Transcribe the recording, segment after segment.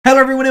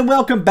and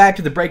welcome back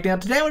to the breakdown.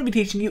 Today I'm going to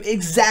be teaching you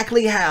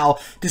exactly how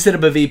to set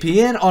up a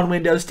VPN on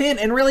Windows 10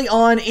 and really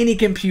on any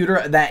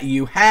computer that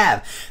you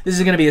have. This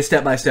is going to be a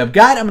step-by-step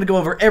guide. I'm going to go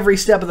over every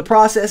step of the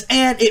process,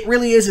 and it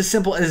really is as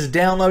simple as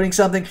downloading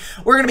something.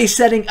 We're going to be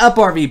setting up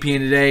our VPN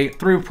today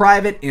through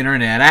private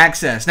internet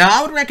access. Now,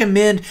 I would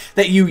recommend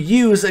that you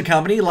use a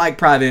company like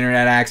Private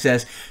Internet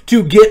Access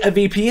to get a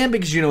VPN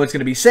because you know it's going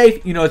to be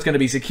safe, you know it's going to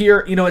be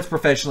secure, you know it's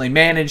professionally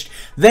managed.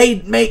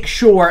 They make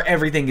sure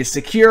everything is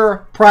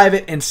secure,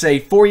 private, and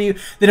safe for you.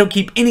 They don't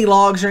keep any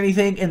logs or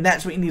anything, and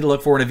that's what you need to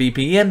look for in a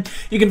VPN.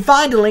 You can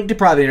find a link to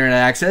Private Internet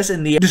Access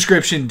in the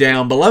description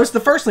down below. It's the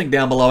first link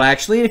down below,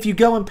 actually, and if you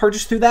go and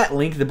purchase through that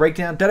link,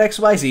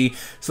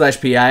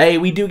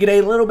 thebreakdown.xyz/PIA, we do get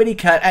a little bitty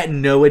cut at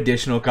no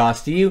additional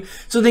cost to you,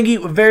 so thank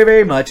you very,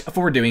 very much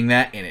for doing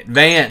that in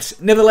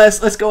advance.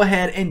 Nevertheless, let's go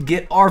ahead and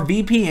get our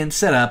VPN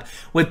set up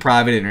with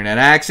Private Internet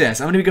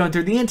Access. I'm going to be going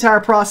through the entire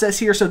process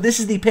here, so this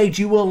is the page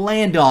you will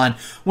land on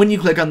when you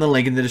click on the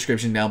link in the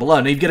description down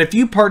below. Now, you've got a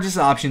few purchase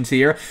options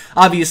here.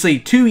 Obviously,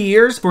 2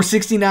 years for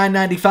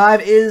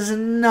 $69.95 is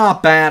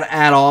not bad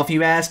at all, if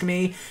you ask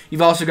me.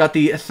 You've also got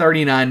the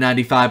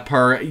 $39.95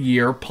 per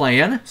year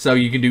plan, so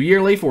you can do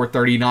yearly for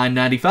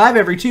 $39.95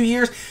 every 2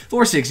 years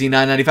for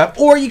 $69.95,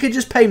 or you could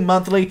just pay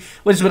monthly,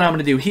 which is what I'm going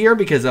to do here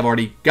because I've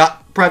already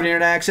got Private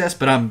Internet Access,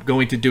 but I'm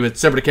going to do a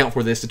separate account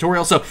for this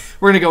tutorial. So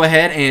we're going to go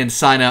ahead and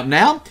sign up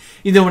now.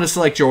 You then want to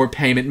select your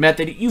payment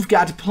method. You've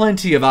got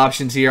plenty of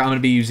options here. I'm going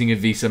to be using a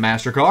Visa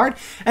MasterCard,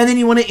 and then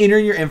you want to enter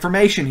your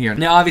information here.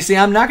 Now, obviously,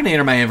 I'm not going to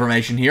enter my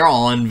information here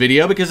on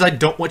video because I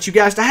don't want you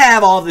guys to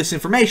have all of this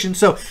information.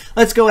 So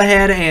let's go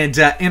ahead and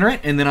enter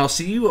it, and then I'll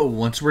see you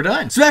once we're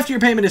done. So after your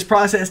payment is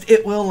processed,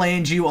 it will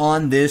land you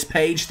on this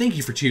page. Thank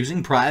you for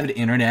choosing Private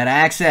Internet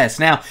Access.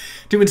 Now,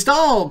 to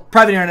install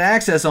Private Internet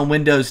Access on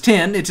Windows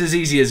 10, it's as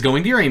easy as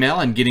going to your email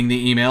and getting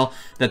the email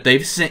that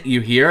they've sent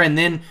you here, and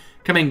then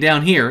coming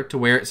down here to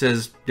where it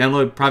says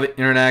download Private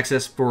Internet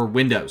Access for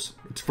Windows.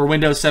 It's for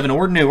Windows 7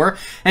 or newer,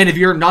 and if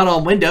you're not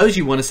on Windows,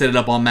 you want to set it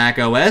up on Mac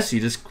OS,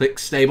 you just click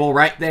Stable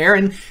right there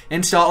and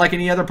install it like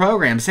any other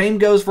program. Same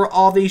goes for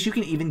all these. You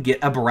can even get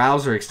a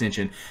browser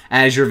extension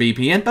as your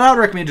VPN, but I would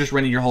recommend just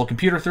running your whole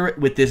computer through it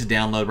with this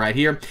download right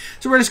here.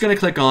 So we're just going to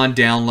click on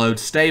Download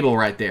Stable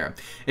right there.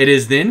 It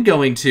is then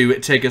going to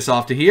take us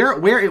off to here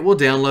where it will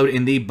download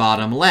in the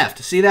bottom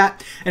left. See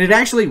that? And it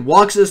actually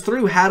walks us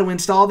through how to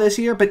install this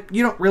here, but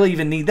you don't really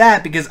even need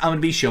that because I'm going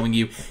to be showing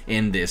you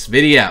in this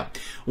video.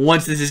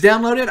 Once this is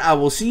downloaded, I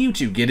will see you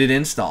to get it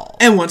installed.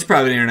 And once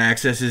Private Internet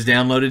Access is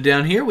downloaded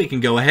down here, we can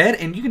go ahead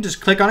and you can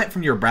just click on it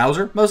from your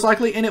browser, most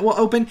likely, and it will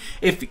open.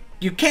 If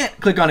you can't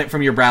click on it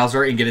from your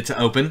browser and get it to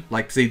open,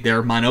 like see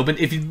there, mine opened.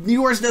 If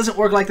yours doesn't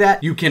work like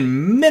that, you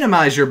can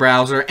minimize your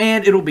browser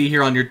and it'll be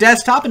here on your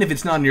desktop. And if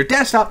it's not on your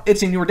desktop,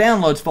 it's in your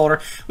downloads folder,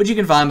 which you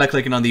can find by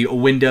clicking on the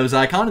Windows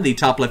icon in the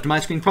top left of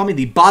my screen, probably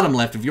the bottom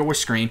left of your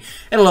screen.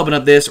 It'll open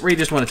up this where you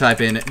just want to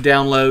type in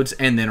downloads,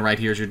 and then right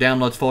here is your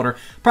downloads folder.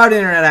 Private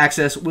Internet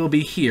Access will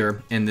be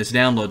here in this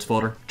downloads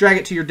folder. Drag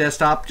it to your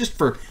desktop just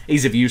for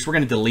ease of use. We're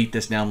going to delete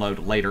this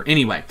download later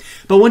anyway.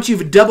 But once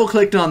you've double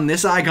clicked on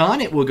this icon,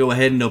 it will go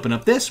ahead and open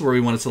up this where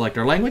we want to select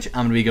our language. I'm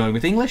going to be going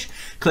with English.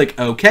 Click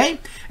OK,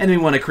 and then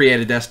we want to create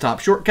a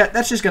desktop shortcut.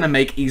 That's just going to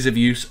make ease of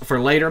use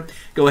for later.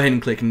 Go ahead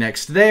and click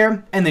Next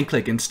there, and then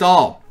click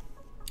Install.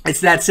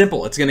 It's that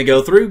simple. It's going to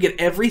go through, get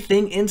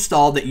everything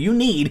installed that you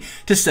need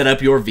to set up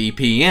your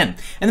VPN.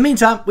 In the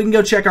meantime, we can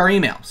go check our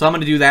email. So I'm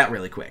going to do that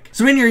really quick.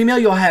 So in your email,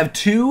 you'll have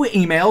two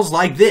emails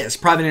like this: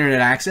 Private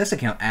Internet Access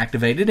account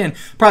activated and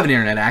Private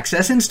Internet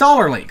Access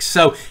installer links.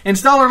 So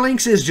installer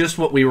links is just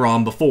what we were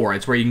on before.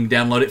 It's where you can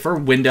download it for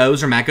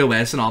Windows or Mac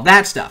OS and all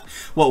that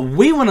stuff. What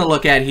we want to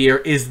look at here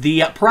is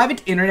the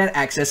Private Internet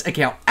Access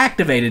account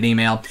activated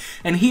email.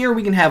 And here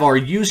we can have our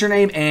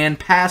username and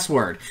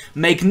password.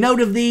 Make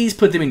note of these,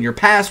 put them in your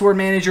password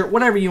manager,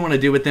 whatever you want to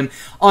do with them.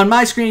 On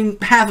my screen,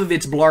 half of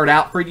it's blurred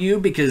out for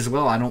you because,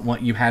 well, I don't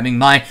want you having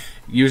my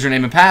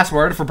username and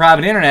password for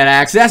Private Internet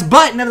Access,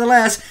 but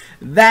nevertheless,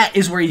 that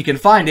is where you can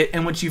find it,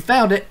 and once you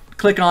found it,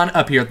 click on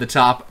up here at the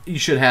top. You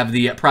should have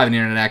the Private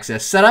Internet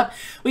Access set up.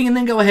 We can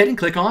then go ahead and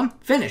click on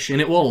Finish,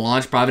 and it will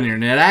launch Private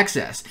Internet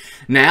Access.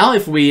 Now,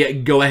 if we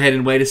go ahead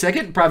and wait a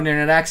second, Private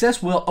Internet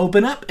Access will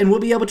open up, and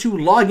we'll be able to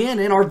log in,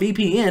 and our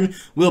VPN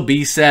will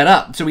be set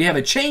up. So we have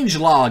a change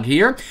log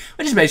here,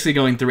 which is basically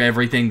going through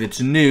everything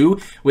that's new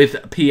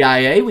with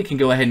PIA. We can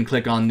go ahead and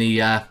click on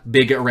the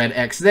big red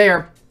X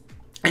there.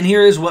 And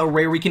here is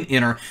where we can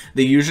enter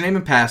the username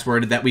and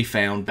password that we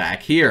found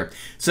back here.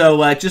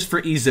 So just for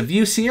ease of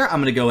use here,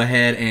 I'm going to go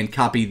ahead and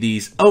copy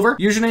these over.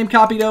 Username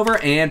copied over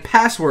and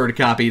password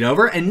copied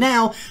over. And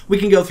now we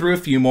can go through a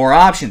few more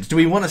options. Do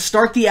we want to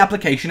start the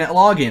application at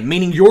login?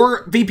 Meaning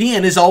your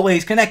VPN is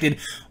always connected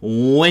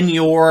when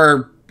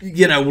you're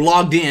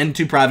logged in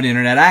to Private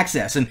Internet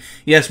Access. And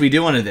yes, we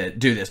do want to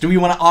do this. Do we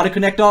want to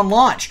auto-connect on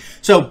launch?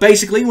 So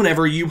basically,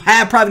 whenever you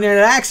have Private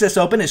Internet Access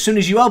open, as soon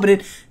as you open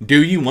it,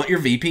 do you want your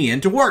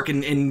VPN to work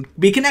and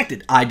be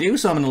connected? I do,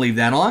 so I'm going to leave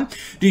that on.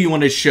 Do you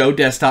want to show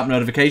desktop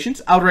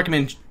notifications? I would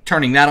recommend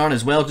turning that on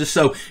as well, just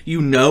so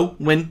you know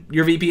when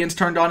your VPN's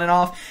turned on and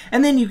off.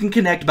 And then you can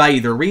connect by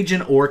either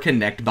region or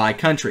connect by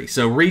country.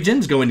 So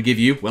region's going to give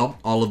you, well,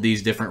 all of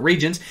these different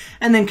regions,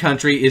 and then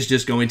country is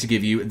just going to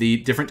give you the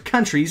different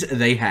countries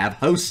they have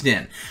hosts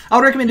in. I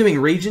would recommend doing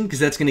region because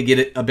that's going to get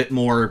it a bit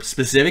more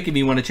specific if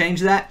you want to change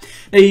that.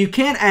 Now you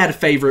can add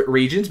favorite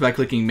regions by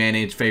clicking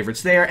manage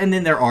favorites there, and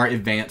then there are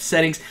advanced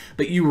settings,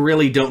 but you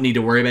really don't need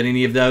to worry about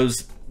any of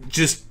those.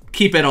 Just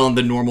keep it on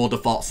the normal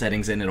default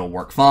settings and it'll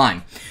work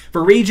fine.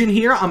 For region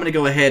here, I'm going to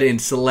go ahead and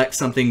select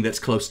something that's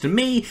close to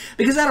me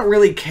because I don't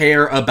really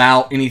care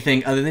about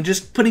anything other than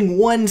just putting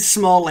one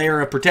small layer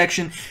of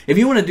protection. If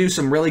you want to do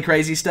some really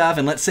crazy stuff,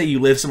 and let's say you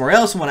live somewhere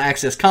else and want to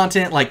access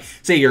content, like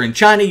say you're in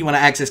China, you want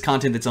to access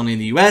content that's only in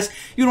the US,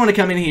 you want to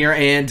come in here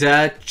and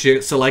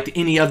select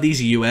any of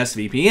these US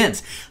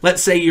VPNs.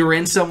 Let's say you're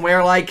in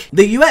somewhere like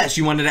the US,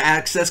 you wanted to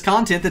access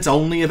content that's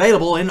only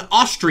available in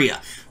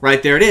Austria.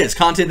 Right there it is,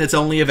 content that's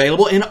only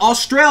available in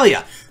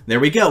Australia. There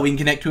we go. We can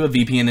connect to a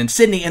VPN in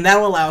Sydney, and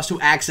that'll allow us to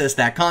access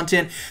that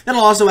content.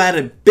 That'll also add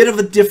a bit of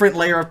a different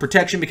layer of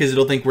protection because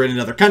it'll think we're in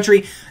another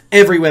country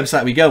every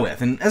website we go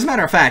with. And as a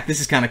matter of fact, this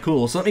is kind of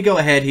cool. So let me go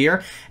ahead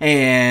here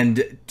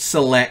and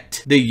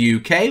select the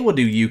UK. We'll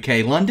do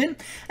UK London,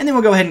 and then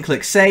we'll go ahead and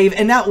click Save,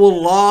 and now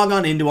we'll log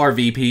on into our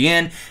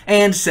VPN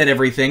and set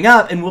everything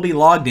up, and we'll be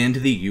logged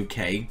into the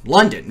UK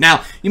London.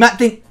 Now, you might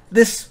think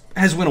this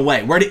has went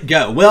away. Where'd it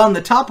go? Well, on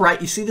the top right,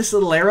 you see this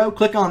little arrow?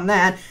 Click on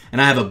that, and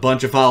I have a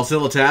bunch of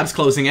FileZilla tabs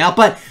closing out,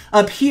 but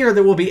up here,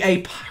 there will be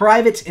a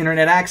private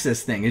internet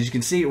access thing. As you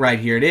can see, right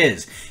here it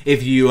is.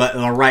 If you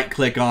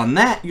right-click on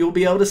that, you'll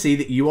be able to see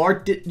that you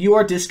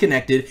are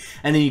disconnected,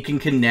 and then you can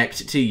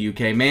connect to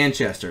UK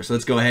Manchester. So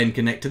let's go ahead and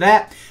connect to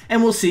that,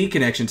 and we'll see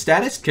connection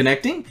status,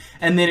 connecting,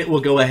 and then it will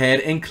go ahead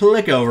and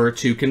click over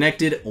to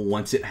connected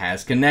once it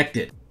has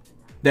connected.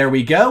 There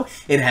we go.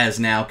 It has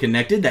now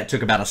connected. That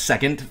took about a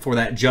second for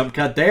that jump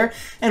cut there,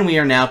 and we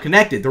are now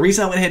connected. The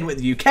reason I went ahead with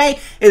the UK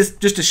is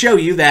just to show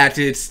you that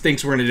it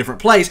thinks we're in a different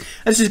place.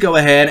 Let's just go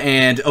ahead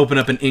and open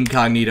up an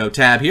incognito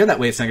tab here. That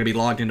way it's not going to be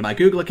logged into my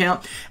Google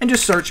account, and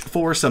just search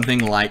for something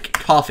like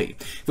coffee.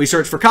 If we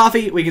search for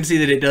coffee, we can see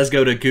that it does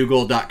go to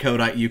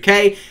google.co.uk,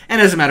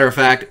 and as a matter of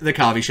fact, the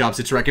coffee shops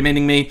it's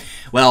recommending me,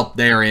 well,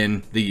 they're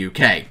in the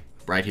UK.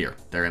 Right here.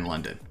 They're in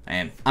London.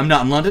 And I'm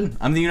not in London.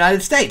 I'm in the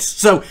United States.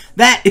 So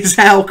that is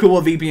how cool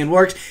a VPN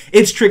works.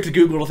 It's tricked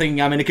Google to thinking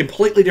I'm in a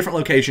completely different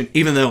location,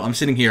 even though I'm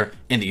sitting here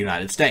in the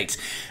United States.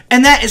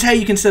 And that is how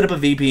you can set up a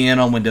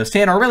VPN on Windows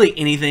 10, or really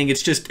anything.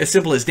 It's just as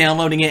simple as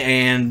downloading it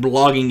and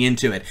logging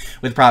into it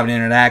with private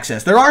internet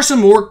access. There are some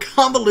more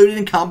convoluted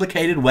and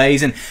complicated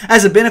ways, and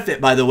as a benefit,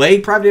 by the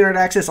way, private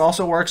internet access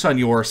also works on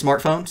your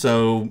smartphone.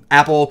 So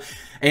Apple,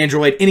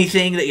 Android,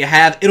 anything that you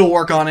have, it'll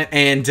work on it,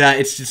 and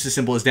it's just as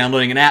simple as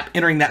downloading an app,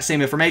 entering that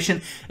same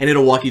information, and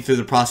it'll walk you through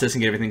the process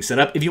and get everything set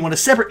up. If you want a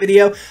separate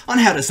video on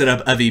how to set up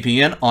a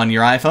VPN on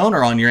your iPhone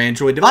or on your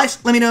Android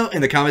device, let me know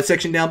in the comment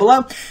section down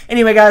below.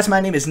 Anyway, guys,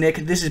 my name is Nick.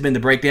 This has been The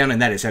Breakdown, and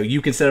that is how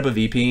you can set up a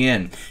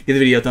VPN. Give the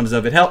video a thumbs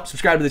up if it helped.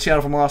 Subscribe to the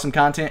channel for more awesome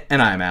content,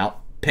 and I'm out.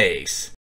 Peace.